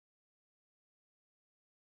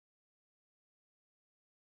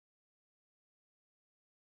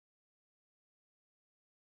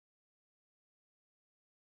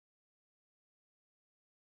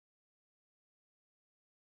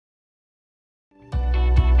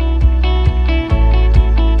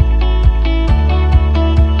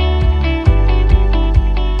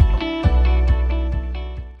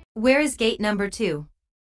Where is gate number 2?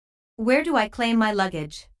 Where do I claim my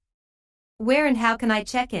luggage? Where and how can I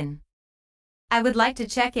check in? I would like to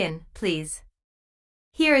check in, please.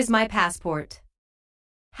 Here is my passport.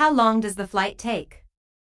 How long does the flight take?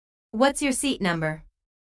 What's your seat number?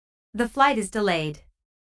 The flight is delayed.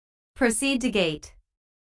 Proceed to gate.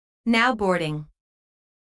 Now boarding.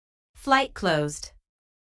 Flight closed.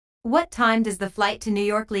 What time does the flight to New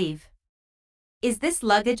York leave? Is this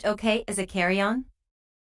luggage okay as a carry-on?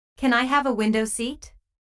 Can I have a window seat?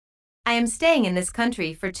 I am staying in this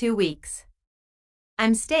country for 2 weeks.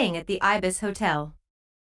 I'm staying at the Ibis Hotel.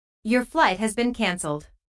 Your flight has been cancelled.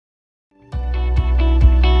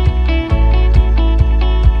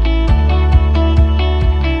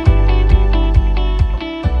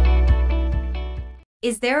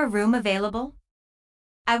 Is there a room available?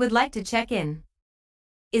 I would like to check in.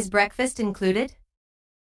 Is breakfast included?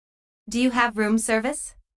 Do you have room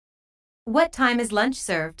service? What time is lunch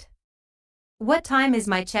served? What time is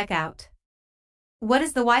my checkout? What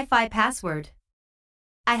is the Wi-Fi password?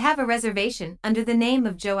 I have a reservation under the name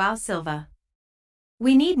of Joao Silva.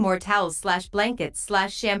 We need more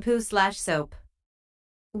towels/blankets/shampoo/soap.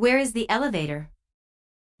 Where is the elevator?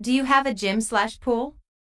 Do you have a gym/pool?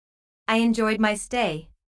 I enjoyed my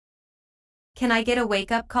stay. Can I get a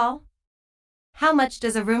wake-up call? How much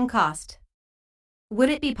does a room cost? Would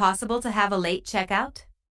it be possible to have a late checkout?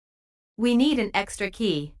 We need an extra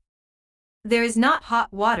key. There is not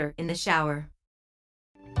hot water in the shower.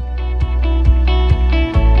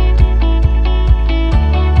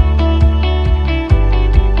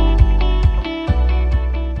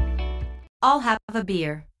 I'll have a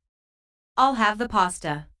beer. I'll have the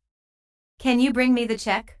pasta. Can you bring me the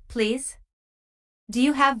check, please? Do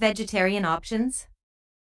you have vegetarian options?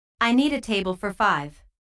 I need a table for 5.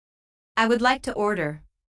 I would like to order.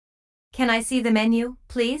 Can I see the menu,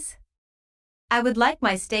 please? I would like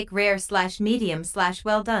my steak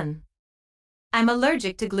rare/medium/well done. I'm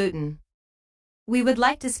allergic to gluten. We would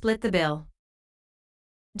like to split the bill.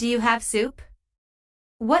 Do you have soup?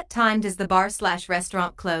 What time does the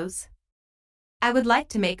bar/restaurant close? I would like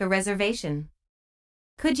to make a reservation.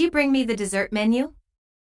 Could you bring me the dessert menu?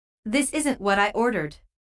 This isn't what I ordered.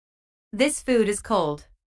 This food is cold.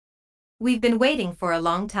 We've been waiting for a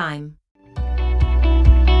long time.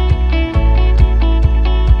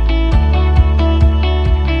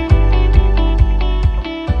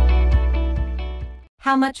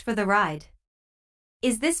 How much for the ride?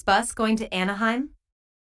 Is this bus going to Anaheim?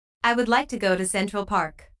 I would like to go to Central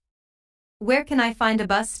Park. Where can I find a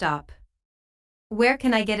bus stop? Where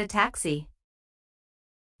can I get a taxi?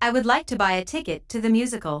 I would like to buy a ticket to the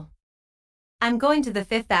musical. I'm going to the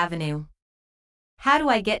 5th Avenue. How do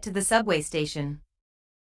I get to the subway station?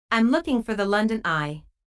 I'm looking for the London Eye.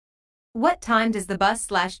 What time does the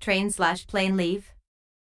bus/train/plane leave?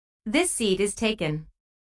 This seat is taken.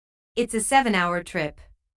 It's a 7-hour trip.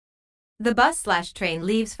 The bus/train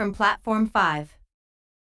leaves from platform 5.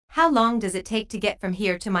 How long does it take to get from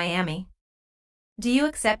here to Miami? Do you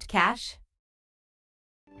accept cash?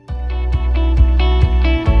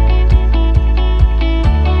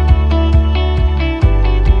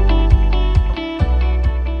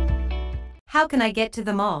 How can I get to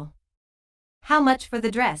the mall? How much for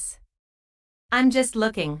the dress? I'm just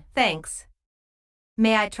looking, thanks.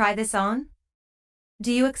 May I try this on?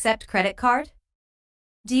 Do you accept credit card?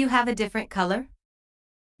 Do you have a different color?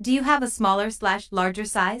 Do you have a smaller/larger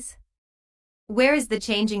size? Where is the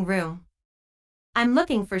changing room? I'm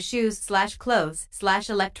looking for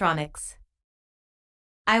shoes/clothes/electronics.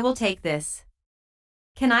 I will take this.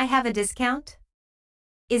 Can I have a discount?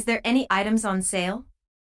 Is there any items on sale?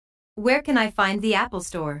 Where can I find the Apple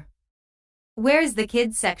Store? Where is the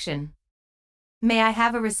kids section? May I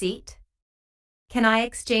have a receipt? Can I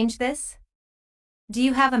exchange this? Do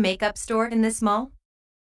you have a makeup store in this mall?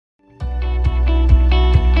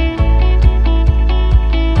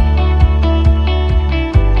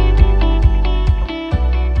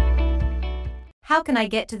 How can I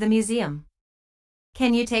get to the museum?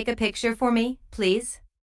 Can you take a picture for me, please?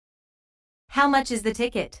 How much is the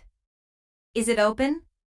ticket? Is it open?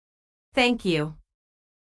 Thank you.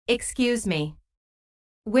 Excuse me.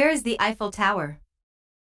 Where is the Eiffel Tower?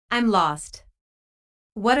 I'm lost.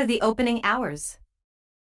 What are the opening hours?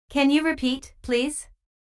 Can you repeat, please?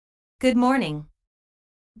 Good morning.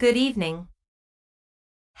 Good evening.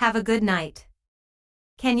 Have a good night.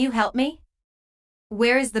 Can you help me?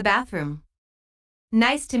 Where is the bathroom?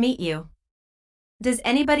 Nice to meet you. Does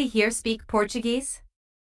anybody here speak Portuguese?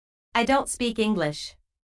 I don't speak English.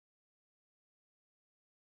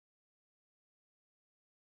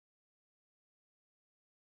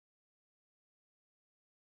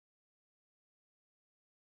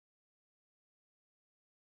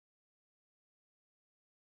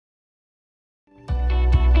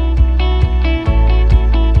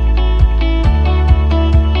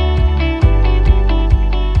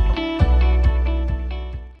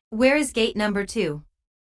 Where is gate number 2?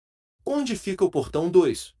 Onde fica o portão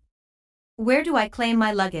 2? Where do I claim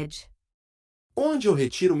my luggage? Onde eu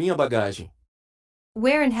retiro minha bagagem?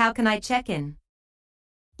 Where and how can I check in?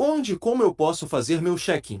 Onde e como eu posso fazer meu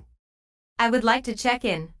check-in? I would like to check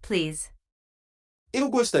in, please. Eu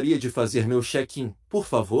gostaria de fazer meu check-in, por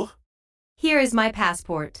favor. Here is my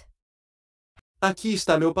passport. Aqui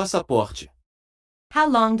está meu passaporte. How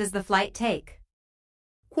long does the flight take?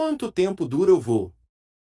 Quanto tempo dura o voo?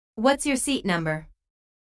 What's your seat number?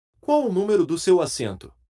 Qual o número do seu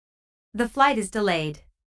assento? The flight is delayed.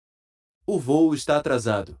 O voo está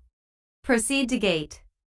atrasado. Proceed to gate.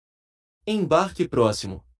 Embarque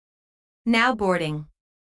próximo. Now boarding.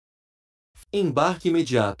 Embarque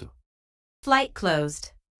imediato. Flight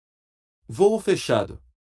closed. Voo fechado.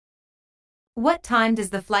 What time does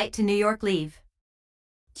the flight to New York leave?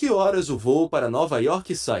 Que horas o voo para Nova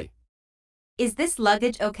York sai? Is this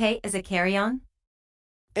luggage okay as a carry-on?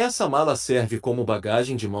 Essa mala serve como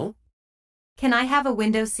bagagem de mão? Can I have a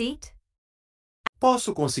window seat?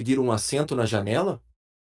 Posso conseguir um assento na janela?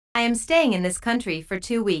 I am staying in this country for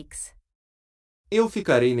 2 weeks. Eu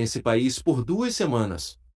ficarei nesse país por 2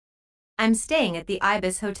 semanas. I'm staying at the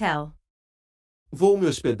Ibis Hotel. Vou me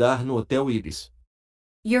hospedar no Hotel Ibis.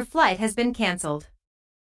 Your flight has been cancelled.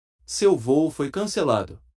 Seu voo foi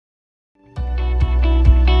cancelado.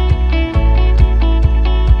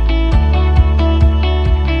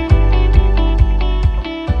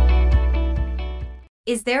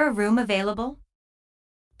 Is there a room available?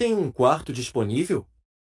 Tem um quarto disponível?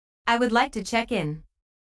 I would like to check in.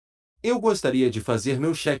 Eu gostaria de fazer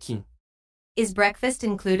meu check-in. Is breakfast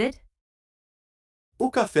included? O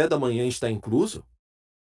café da manhã está incluso?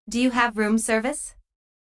 Do you have room service?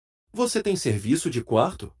 Você tem serviço de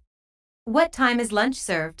quarto? What time is lunch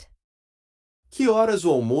served? Que horas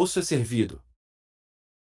o almoço é servido?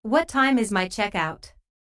 What time is my checkout?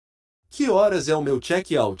 Que horas é o meu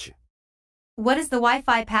check-out? What is the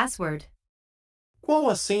Wi-Fi password? Qual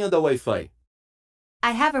a senha da Wi-Fi?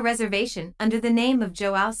 I have a reservation under the name of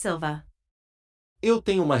João Silva. Eu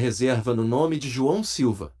tenho uma reserva no nome de João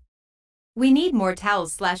Silva. We need more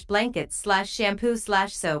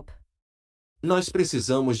towels/blankets/shampoo/soap. Nós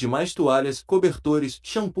precisamos de mais toalhas, cobertores,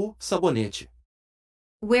 shampoo, sabonete.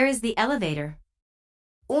 Where is the elevator?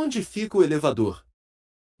 Onde fica o elevador?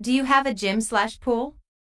 Do you have a gym/pool?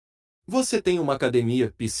 Você tem uma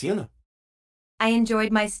academia, piscina? I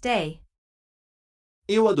enjoyed my stay.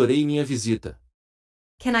 Eu adorei minha visita.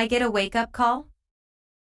 Can I get a wake-up call?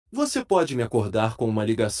 Você pode me acordar com uma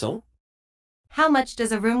ligação? How much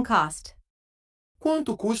does a room cost?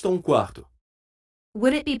 Quanto custa um quarto?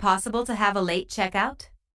 Would it be possible to have a late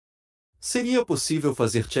checkout? Seria possível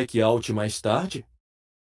fazer check-out mais tarde?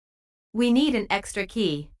 We need an extra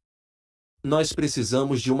key. Nós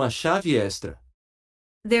precisamos de uma chave extra.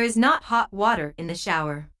 There is not hot water in the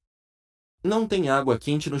shower. Não tem água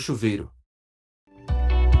quente no chuveiro.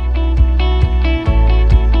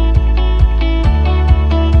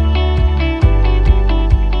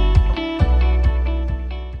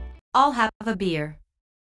 I'll have a beer.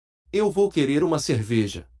 Eu vou querer uma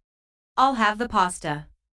cerveja. I'll have the pasta.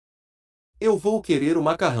 Eu vou querer o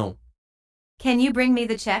macarrão. Can you bring me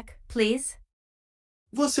the check, please?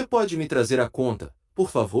 Você pode me trazer a conta, por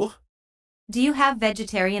favor? Do you have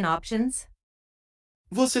vegetarian options?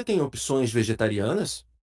 Você tem opções vegetarianas?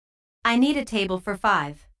 I need a table for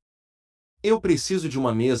 5. Eu preciso de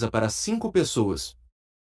uma mesa para 5 pessoas.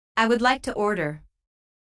 I would like to order.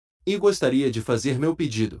 E gostaria de fazer meu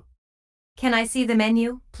pedido. Can I see the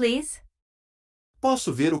menu, please?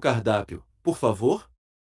 Posso ver o cardápio, por favor?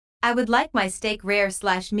 I would like my steak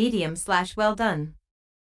rare/medium/well done.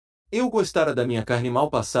 Eu gostara da minha carne mal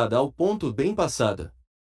passada ao ponto bem passada.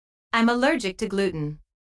 I'm allergic to gluten.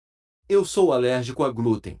 Eu sou alérgico a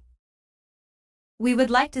glúten. We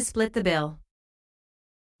would like to split the bill.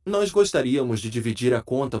 Nós gostaríamos de dividir a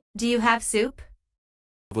conta. Do you have soup?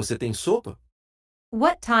 Você tem sopa?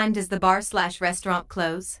 What time does the bar/restaurant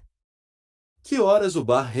close? Que horas o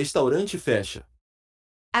bar-restaurante fecha?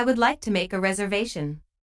 I would like to make a reservation.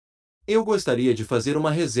 Eu gostaria de fazer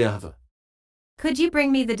uma reserva. Could you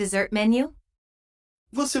bring me the dessert menu?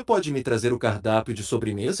 Você pode me trazer o cardápio de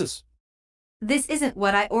sobremesas? This isn't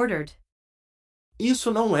what I ordered.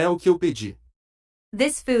 Isso não é o que eu pedi.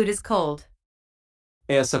 This food is cold.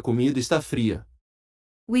 Essa comida está fria.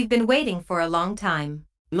 We've been waiting for a long time.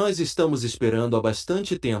 Nós estamos esperando há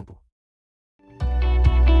bastante tempo.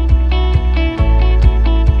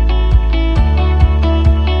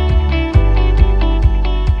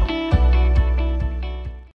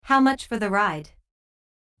 How much for the ride?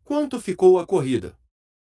 Quanto ficou a corrida?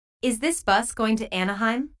 Is this bus going to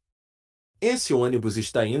Anaheim? Esse ônibus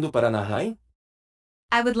está indo para Anaheim?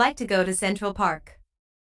 I would like to go to Central Park.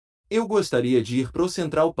 Eu gostaria de ir pro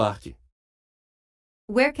Central Park.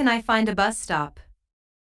 Where can I find a bus stop?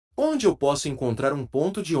 Onde eu posso encontrar um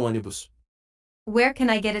ponto de ônibus? Where can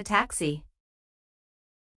I get a taxi?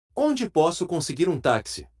 Onde posso conseguir um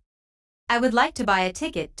táxi? I would like to buy a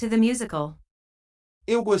ticket to the musical.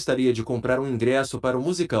 Eu gostaria de comprar um ingresso para o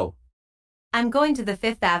musical. I'm going to the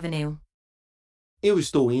Fifth Avenue. Eu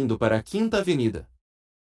estou indo para a Quinta Avenida.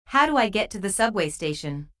 How do I get to the subway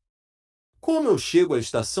station? Como eu chego à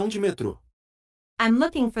estação de metrô? I'm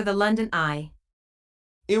looking for the London Eye.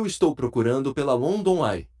 Eu estou procurando pela London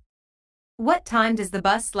Eye. What time does the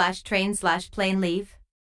bus/train/plane leave?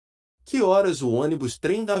 Que horas o ônibus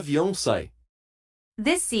trem-avião sai?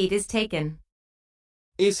 This seat is taken.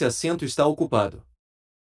 Esse assento está ocupado.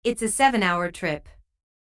 It's a 7-hour trip.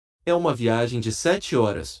 É uma viagem de 7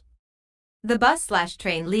 horas. The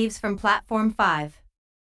bus/train leaves from platform 5.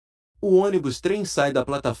 O ônibus trem sai da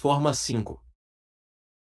plataforma 5.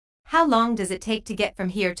 How long does it take to get from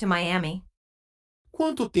here to Miami?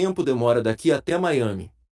 Quanto tempo demora daqui até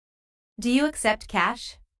Miami? Do you accept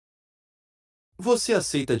cash? Você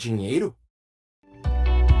aceita dinheiro?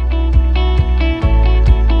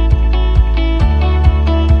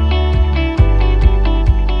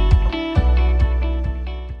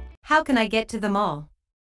 How can I get to the mall?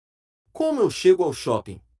 Como eu chego ao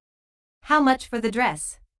shopping? How much for the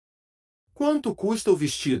dress? Quanto custa o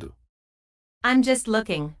vestido? I'm just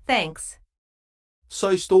looking, thanks.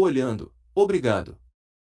 Só estou olhando, obrigado.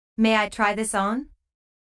 May I try this on?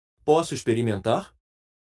 Posso experimentar?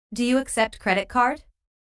 Do you accept credit card?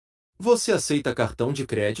 Você aceita cartão de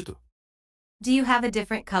crédito? Do you have a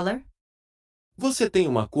different color? Você tem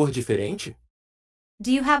uma cor diferente? Do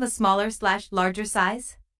you have a smaller/larger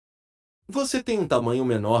size? Você tem um tamanho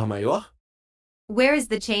menor maior? Where is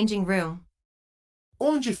the changing room?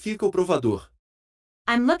 Onde fica o provador?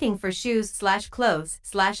 I'm looking for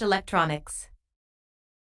shoes/clothes/electronics.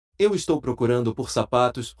 Eu estou procurando por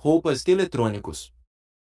sapatos, roupas e eletrônicos.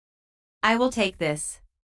 I will take this.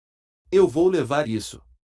 Eu vou levar isso.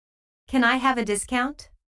 Can I have a discount?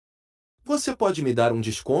 Você pode me dar um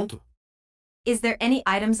desconto? Is there any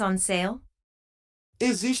items on sale?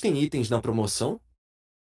 Existem itens na promoção?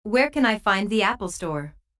 Where can I find the Apple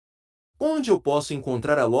Store? Onde eu posso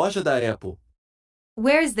encontrar a loja da Apple?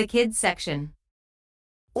 Where is the kids section?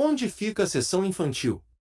 Onde fica a seção infantil?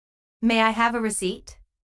 May I have a receipt?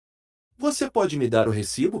 Você pode me dar o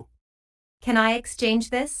recibo? Can I exchange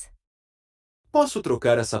this? Posso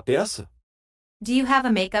trocar essa peça? Do you have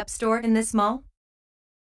a makeup store in this mall?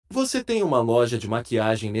 Você tem uma loja de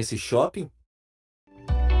maquiagem nesse shopping?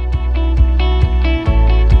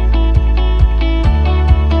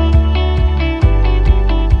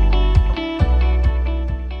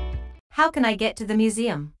 How can I get to the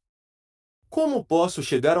museum? Como posso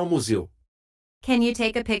chegar ao museu? Can you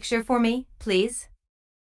take a picture for me, please?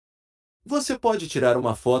 Você pode tirar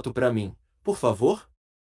uma foto para mim, por favor?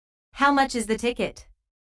 How much is the ticket?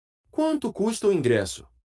 Quanto custa o ingresso?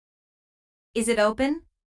 Is it open?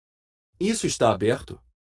 Isso está aberto?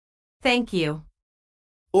 Thank you.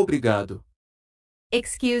 Obrigado.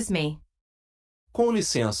 Excuse me. Com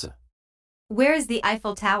licença. Where is the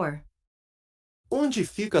Eiffel Tower? Onde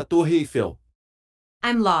fica a Torre Eiffel?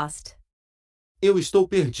 I'm lost. Eu estou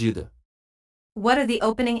perdida. What are the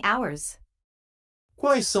opening hours?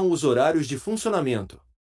 Quais são os horários de funcionamento?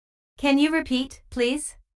 Can you repeat,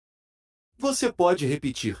 please? Você pode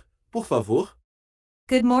repetir, por favor?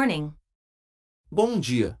 Good morning. Bom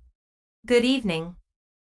dia. Good evening.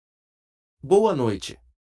 Boa noite.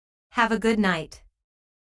 Have a good night.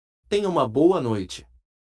 Tenha uma boa noite.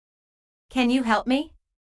 Can you help me?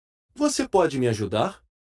 Você pode me ajudar?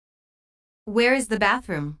 Where is the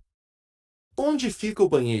bathroom? Onde fica o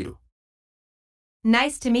banheiro?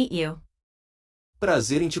 Nice to meet you.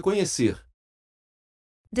 Prazer em te conhecer.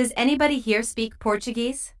 Does anybody here speak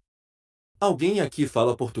Portuguese? Alguém aqui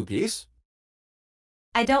fala português?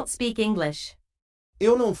 I don't speak English.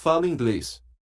 Eu não falo inglês.